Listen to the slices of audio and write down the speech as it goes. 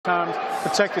Times,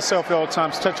 protect yourself at all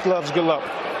times. Touch gloves, good luck.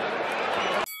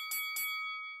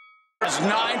 There's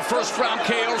 9 first-round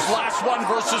KOs. Last one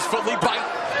versus Felipe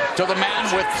to the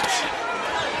man with,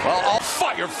 well, all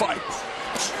fire fight.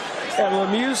 And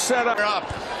Lemieux set up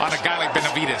on a guy like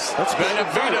Benavidez. That's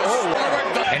Benavidez.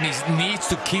 Oh. And he needs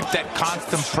to keep that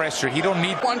constant pressure. He don't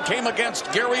need. One came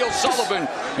against Gary O'Sullivan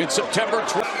in September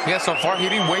 12th. Yeah, so far he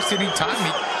didn't waste any time.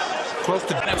 He close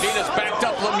to Benavidez backed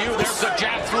up Lemieux. There's a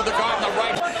jab through the guard on the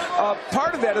right.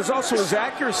 Part of that is also his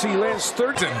accuracy. He lands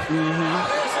 13.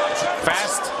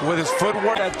 Fast with his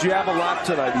footwork. That jab a lot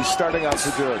tonight. He's starting out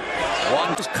to do it.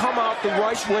 One has come out the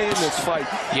right way in this fight.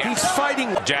 Yeah. He's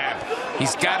fighting. Jab.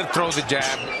 He's got to throw the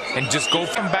jab and just go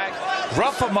from back,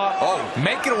 rough him up,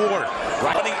 make it work.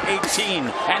 Right. 18,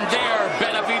 and there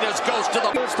Benavidez goes to the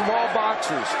first of all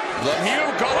boxers. Lemieux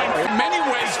going in many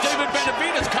ways. David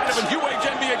Benavidez kind of a new age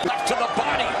NBA left to the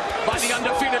body by the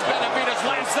undefeated Benavidez.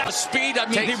 Lands that speed. I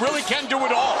mean, he really can do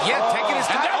it all. Yeah, taking his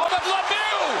time. And now with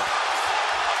Lemieux.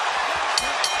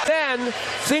 Then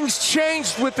things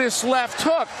changed with this left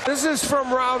hook. This is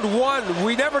from round 1.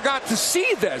 We never got to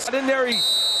see this. And there he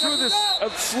threw this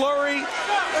flurry.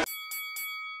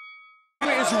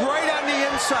 Is right on the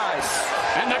inside.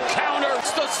 And the counter, it's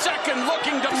the second,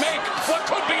 looking to make what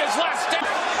could be his last stand.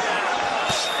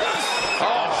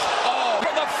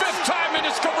 For the 5th time in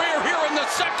his career here in the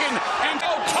second, and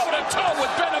go toe-to-toe with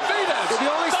Benavidez. The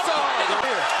only side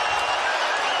here.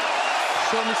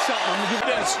 Show me something. Let me give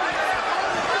this.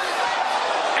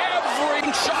 Every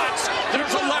shots.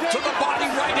 There's a left to the body,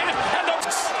 right hand, and the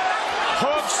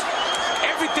hooks.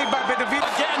 Everything by Benavidez.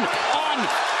 Again on.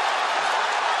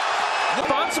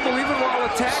 Responsible even while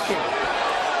attacking.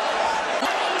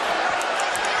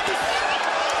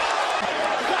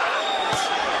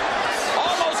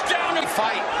 Almost down in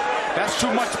fight. That's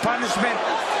too much punishment.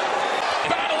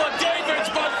 Battle of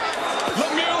Davids, but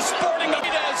Lemieux sporting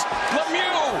Benavidez.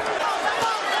 Lemieux.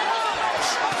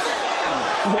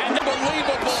 And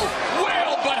unbelievable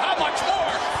will, but how much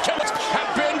more can it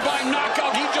have been by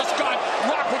knockout? He just got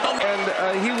rocked with the and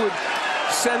he would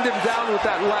send him down with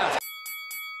that left.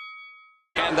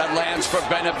 And that lands for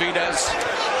Benavidez.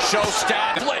 Show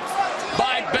stat split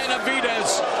by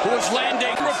Benavidez, who is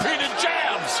landing repeated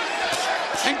jabs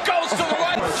and goes to the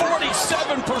right.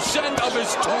 47% of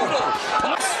his total.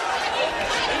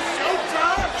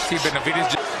 See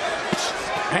Benavidez.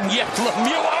 And yet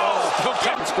Lemieux.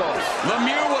 Let's go.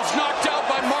 Lemieux was knocked out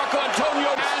by Marco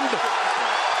Antonio, and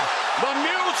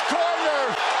Lemieux's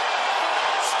corner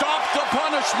stopped the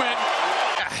punishment.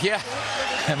 Yeah,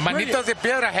 manitos de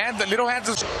piedra, hands, the little hands.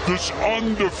 This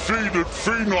undefeated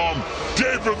phenom,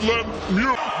 David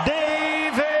Lemieux.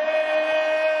 David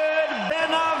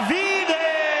Benavidez.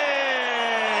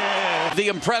 The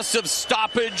impressive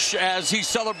stoppage as he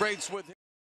celebrates with